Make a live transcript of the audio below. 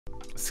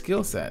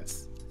skill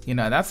sets. You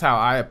know, that's how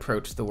I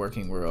approached the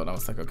working world. I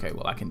was like, okay,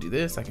 well, I can do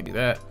this, I can do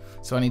that.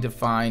 So I need to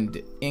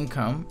find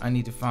income. I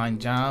need to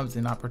find jobs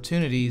and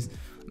opportunities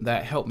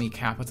that help me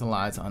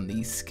capitalize on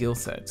these skill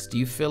sets. Do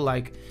you feel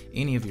like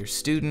any of your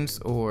students,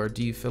 or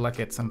do you feel like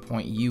at some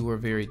point you were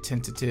very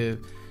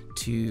tentative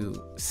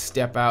to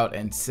step out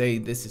and say,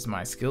 this is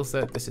my skill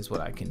set, this is what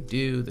I can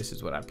do, this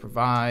is what I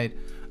provide?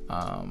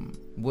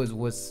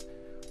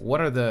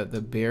 What are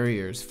the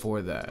barriers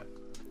for that?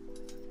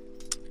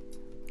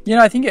 You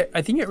know, I think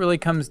it really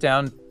comes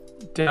down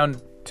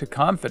to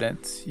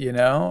confidence. You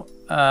know,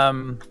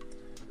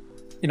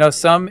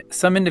 some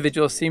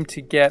individuals seem to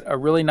get a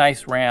really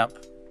nice ramp,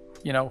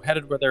 you know,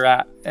 headed where they're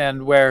at,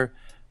 and where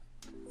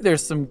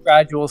there's some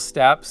gradual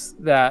steps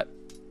that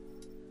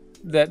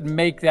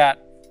make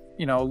that,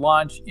 you know,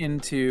 launch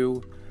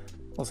into,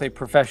 we'll say,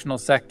 professional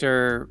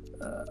sector.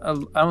 I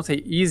won't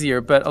say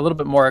easier, but a little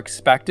bit more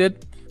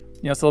expected.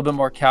 You know, it's a little bit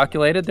more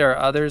calculated. There are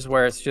others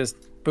where it's just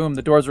boom,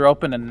 the doors are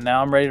open and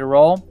now I'm ready to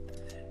roll.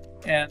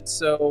 And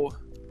so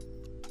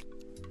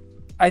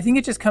I think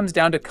it just comes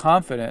down to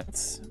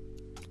confidence,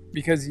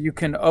 because you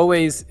can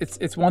always,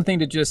 it's one thing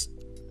to just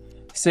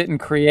sit and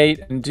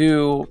create and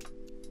do,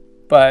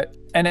 but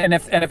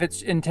if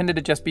it's intended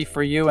to just be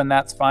for you, and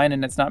that's fine,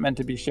 and it's not meant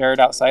to be shared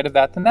outside of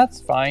that, then that's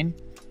fine.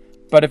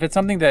 But if it's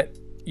something that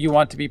you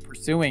want to be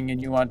pursuing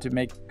and you want to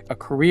make a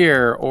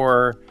career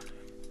or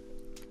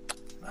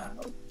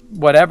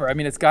whatever, I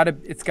mean, it's got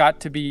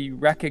to be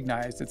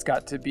recognized, it's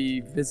got to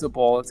be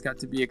visible, it's got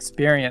to be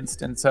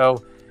experienced. And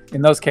so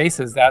in those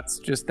cases, that's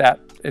just that,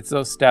 it's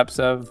those steps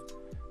of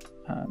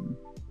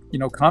you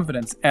know,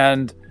 confidence.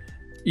 And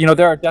you know,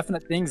 there are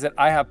definite things that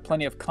I have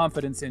plenty of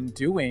confidence in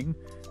doing,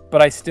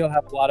 but I still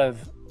have a lot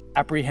of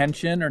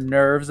apprehension or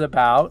nerves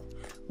about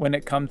when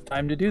it comes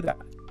time to do that.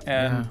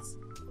 And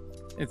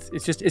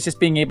it's just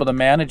being able to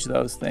manage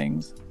those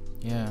things.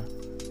 Yeah.